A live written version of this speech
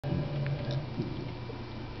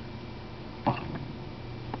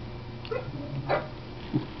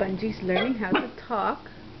Bungie's learning how to talk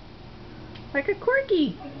like a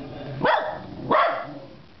corgi.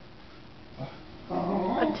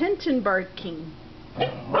 Attention barking.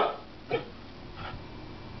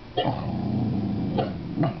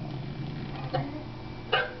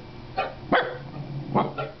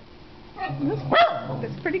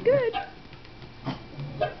 That's pretty good.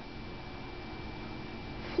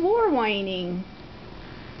 Floor whining.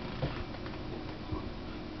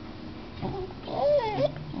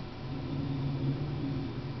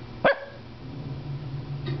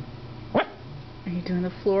 Are you doing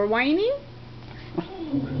the floor whining?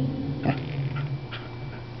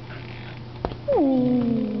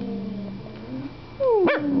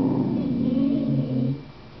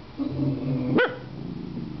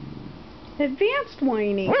 Advanced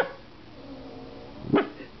whining.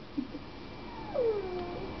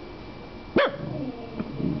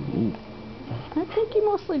 I think you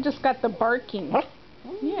mostly just got the barking.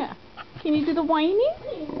 Yeah. Can you do the whining?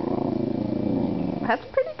 That's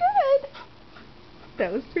pretty good.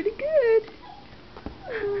 That was pretty good.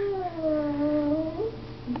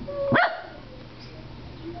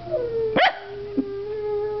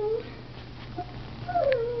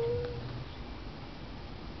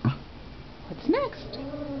 What's next?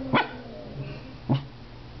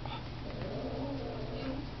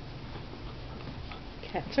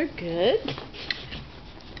 Cats are good.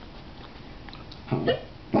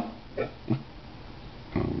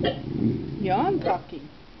 Yawn talking.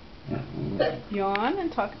 Yawn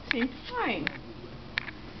and talk at the same time.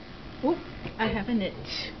 Oh, I have an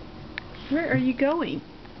itch. Where are you going?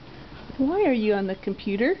 Why are you on the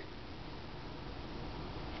computer?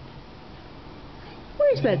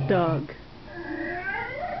 Where's that dog?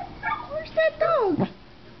 Where's that dog?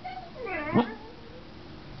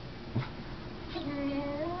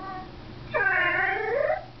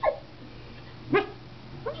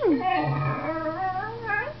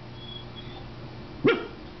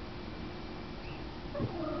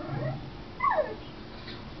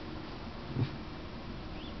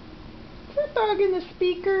 Is that dog in the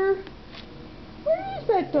speaker? Where is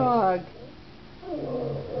that dog?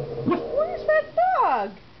 Where's that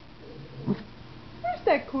dog? Where's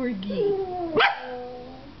that corgi?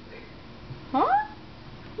 Huh?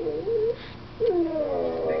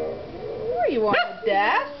 Where are you on the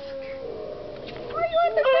desk? Why are you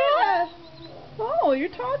on the desk? Oh, you're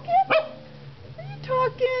talking? Are you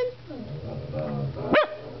talking?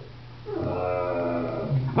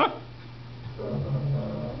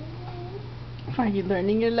 Are you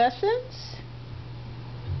learning your lessons?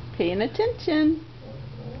 Paying attention.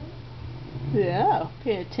 Yeah,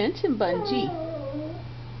 pay attention, Bungie.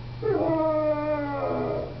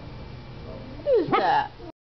 Who's that?